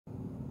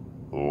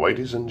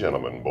Ladies and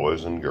gentlemen,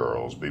 boys and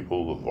girls,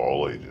 people of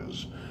all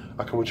ages,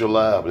 I come with you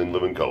live in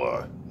living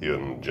color here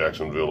in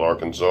Jacksonville,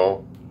 Arkansas,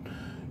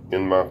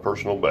 in my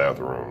personal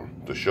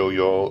bathroom to show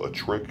y'all a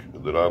trick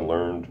that I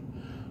learned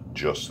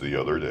just the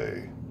other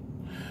day.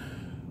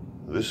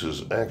 This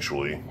is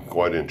actually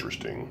quite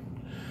interesting.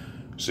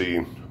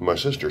 See, my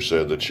sister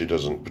said that she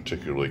doesn't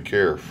particularly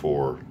care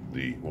for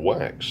the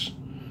wax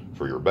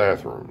for your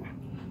bathroom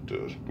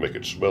to make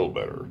it smell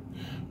better.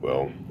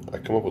 Well, I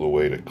come up with a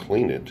way to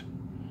clean it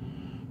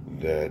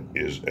that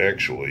is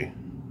actually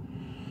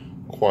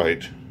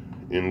quite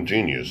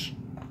ingenious.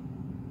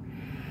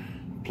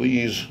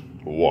 Please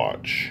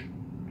watch.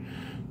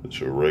 It's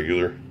a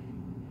regular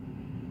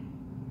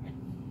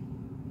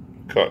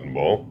cotton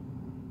ball.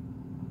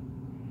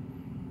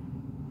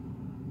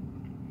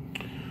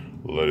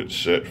 Let it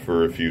set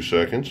for a few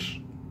seconds.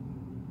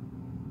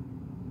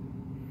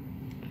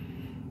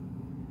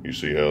 You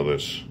see how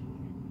that's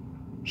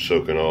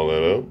soaking all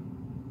that up?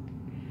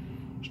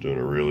 It's doing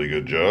a really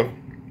good job.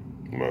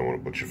 You might want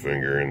to put your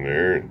finger in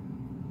there and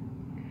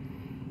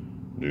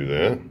do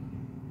that.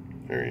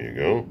 There you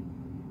go.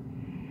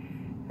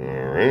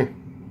 Alright.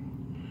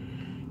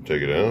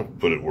 Take it out.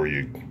 Put it where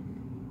you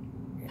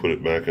put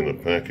it back in the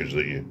package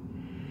that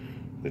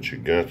you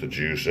got the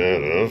juice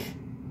out of.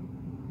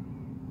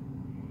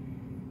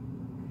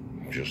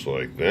 Just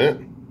like that.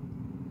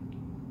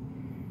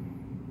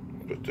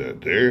 Put that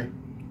there.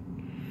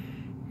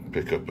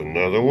 Pick up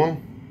another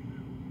one.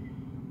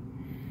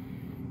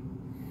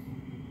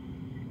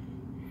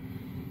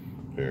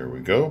 There we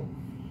go.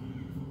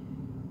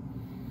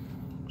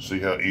 See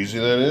how easy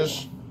that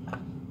is?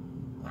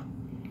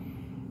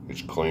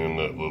 It's cleaning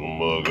that little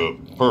mug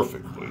up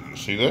perfectly. You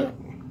see that?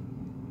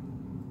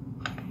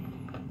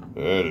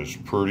 That is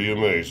pretty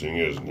amazing,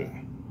 isn't it?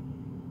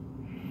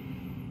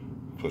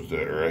 Put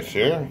that right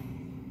there.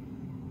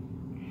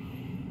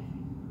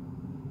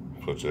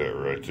 Put that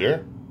right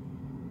there.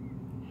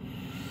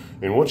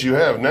 And what you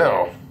have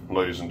now,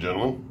 ladies and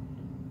gentlemen,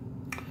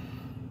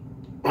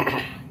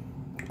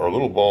 are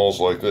little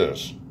balls like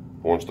this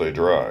once they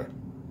dry.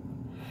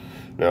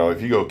 Now, if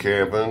you go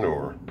camping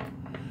or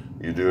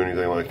you do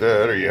anything like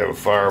that, or you have a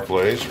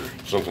fireplace or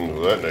something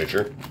of that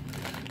nature,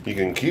 you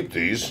can keep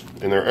these,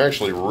 and they're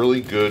actually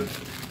really good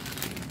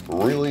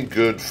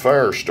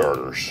fire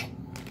starters.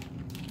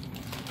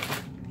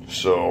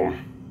 So,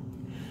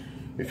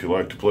 if you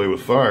like to play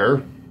with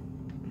fire,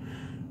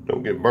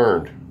 don't get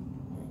burned.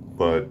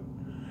 But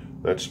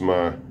that's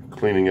my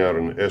cleaning out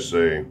an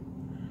essay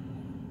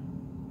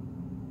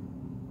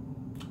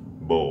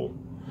bowl.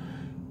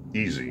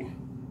 Easy.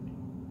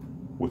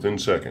 Within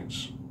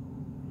seconds.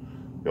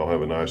 Y'all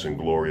have a nice and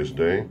glorious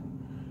day.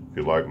 If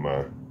you like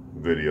my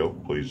video,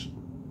 please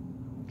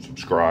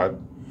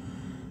subscribe,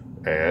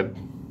 add,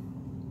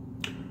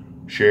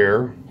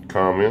 share,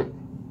 comment,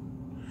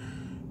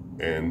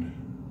 and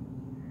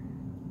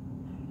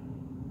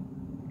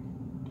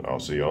I'll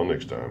see y'all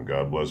next time.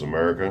 God bless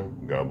America.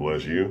 God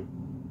bless you.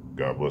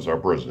 God bless our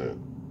president.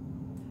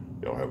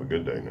 Y'all have a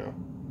good day now.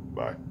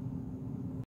 Bye.